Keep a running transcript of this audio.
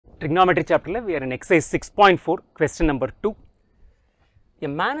Trigonometry chapter, we are in exercise 6.4, question number 2. A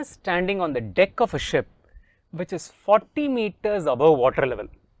man is standing on the deck of a ship which is 40 meters above water level.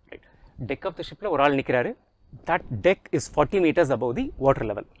 Right? Deck of the ship, that deck is 40 meters above the water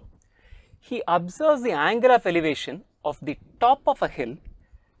level. He observes the angle of elevation of the top of a hill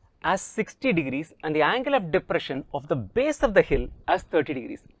as 60 degrees and the angle of depression of the base of the hill as 30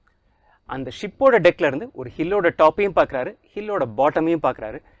 degrees. And the ship deck or hill top hill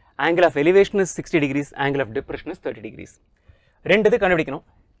bottom angle of elevation is 60 degrees, angle of depression is 30 degrees.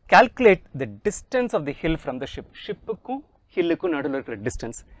 Calculate the distance of the hill from the ship. Shipukku hilluku nadula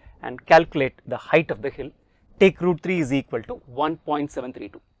distance and calculate the height of the hill. Take root 3 is equal to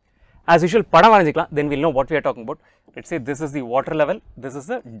 1.732. As usual, then we'll know what we are talking about. Let's say this is the water level, this is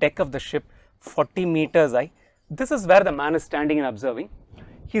the deck of the ship, 40 meters high. This is where the man is standing and observing.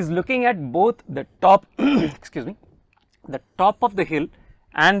 He is looking at both the top, the top of the hill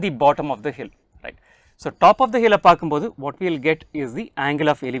and the bottom of the hill, right? So, top of the hill what we will get is the angle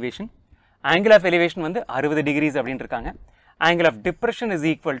of elevation. Angle of elevation is 60 degrees. Angle of depression is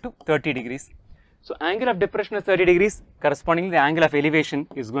equal to 30 degrees. So, angle of depression is 30 degrees, correspondingly the angle of elevation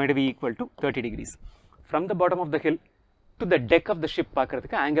is going to be equal to 30 degrees. From the bottom of the hill to the deck of the ship,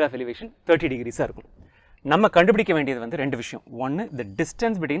 angle of elevation 30 degrees. நம்ம கண்டுபிடிக்க வேண்டியது வந்து ரெண்டு விஷயம். ஒன்னு the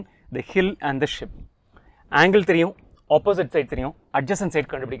distance between the hill and the ship. Angle தெரியும், opposite side தெரியும், adjacent side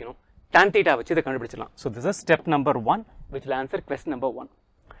கண்டுபிடிக்கணும். Tan theta வச்சு இத கண்டுபிடிச்சிடலாம். So this is step number 1 which will answer question number 1.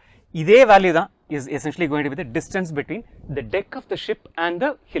 இதே வேல்யூ தான் is essentially going to be the distance between the deck of the ship and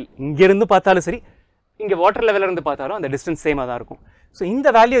the hill. இங்க இருந்து பார்த்தாலும் சரி, இங்க வாட்டர் லெவல்ல இருந்து பார்த்தாலும் அந்த distance சேமா தான் இருக்கும். So இந்த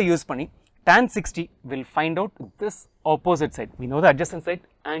வேல்யூ யூஸ் பண்ணி tan 60 will find out this opposite side. We know the adjacent side,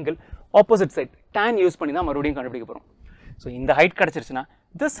 angle, opposite side. Tan use பண்ணி தான் மறுபடியும் கண்டுபிடிக்க போறோம். So இந்த height கிடைச்சிருச்சுனா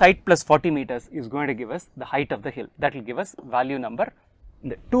this height plus 40 meters is going to give us the height of the hill. That will give us value number.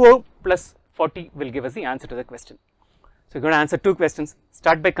 The 2 plus 40 will give us the answer to the question. So we're going to answer two questions.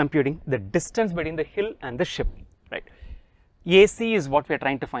 Start by computing the distance between the hill and the ship. Right. AC is what we are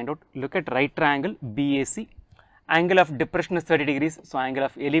trying to find out. Look at right triangle BAC. Angle of depression is 30 degrees. So angle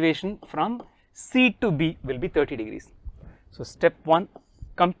of elevation from C to B will be 30 degrees. So step 1,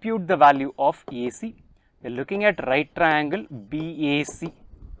 compute the value of AC. We are looking at right triangle BAC.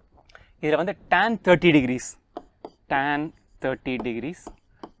 Here on the tan 30 degrees. Tan 30 degrees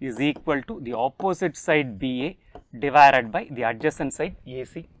is equal to the opposite side BA divided by the adjacent side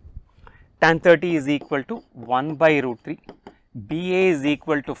AC. Tan 30 is equal to 1 by root 3. BA is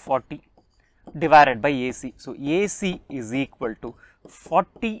equal to 40 divided by AC. So AC is equal to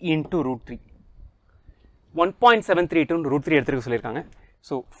 40 into root 3. 1.732 root 3 எடுத்துக்க சொல்லிருக்காங்க.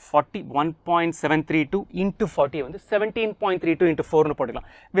 So 1.732 into 40 வந்து 17.32 into 4 னு போட்டுக்கலாம்.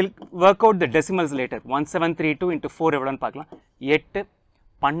 We'll work out the decimals later. 1732 into 4 எவ்வளவுன்னு பார்க்கலாம். 8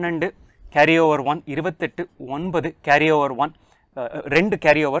 12 carry over 1 28 9 carry over 1 2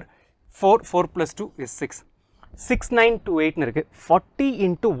 carry over 4 plus 2 is 6. 6928 னு இருக்கு. 40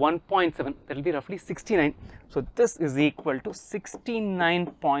 into 1.7 that will be roughly 69. So this is equal to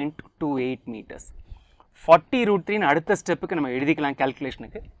 69.28 meters. 40 root 3 அடுத்த ஸ்டெப்புக்கு நம்ம எழுதிக்கலாம்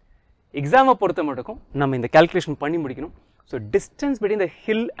calculationக்கு. எக்ஸாமை பொறுத்த மட்டும் நம்ம இந்த calculation பண்ணி முடிக்கணும். So distance between the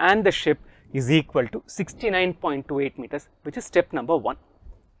hill and the ship is equal to 69.28 meters, which is step number 1.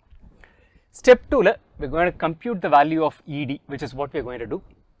 Step 2 la we are going to compute the value of ED, which is what we are going to do.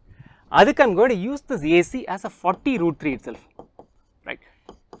 அதுக்கு I'm going to use this AC as a 40 root 3 itself. Right?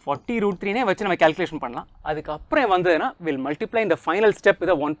 40 root 3 நே வச்சு நம்ம calculation பண்ணலாம். அதுக்கு அப்புறம் வந்ததுனா we'll multiply in the final step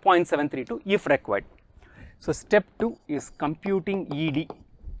with a 1.732 if required. So step 2 is computing ED.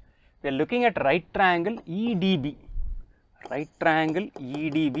 We are looking at right triangle EDB. Right triangle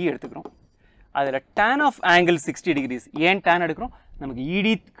EDB எடுத்துக்கிறோம். அதுல tan of angle 60 degrees. ஏன் tan எடுக்கிறோம்? நமக்கு ED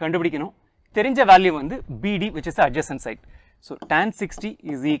கண்டுபிடிக்கணும். தெரிஞ்ச value வந்து BD, which is the adjacent side. So tan 60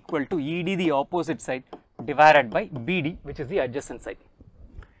 is equal to ED, the opposite side, divided by BD, which is the adjacent side.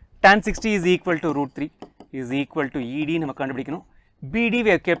 Tan 60 is equal to root 3 is equal to ED நம்ம கண்டுபிடிக்கணும். BD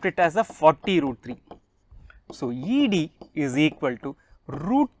we have kept it as a 40 root 3. So ED is equal to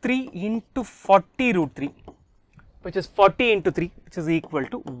root 3 into 40 root 3, which is 40 into 3, which is equal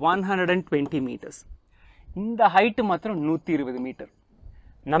to 120 meters. இந்த height மாத்திரம் 120 meter.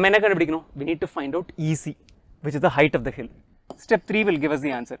 நம்ம என்ன கண்டுபிடிக்கணும்? We need to find out EC, which is the height of the hill. Step 3 will give us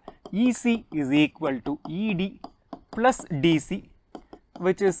the answer. EC is equal to ED plus DC,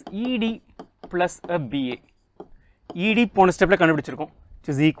 which is ED plus a BA. ED போன ஸ்டெப்ல கண்டுபிடிச்சிருக்கோம்,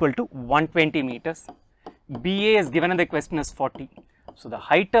 which is equal to 120 meters. BA is given in the question as 40. So the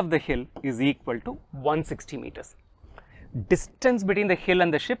height of the hill is equal to 160 meters. Distance between the hill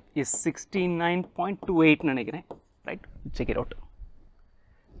and the ship is 69.28 நினைக்கிறேன். Right? Check it out.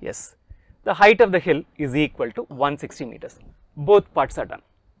 Yes, the height of the hill is equal to 160 meters. Both parts are done.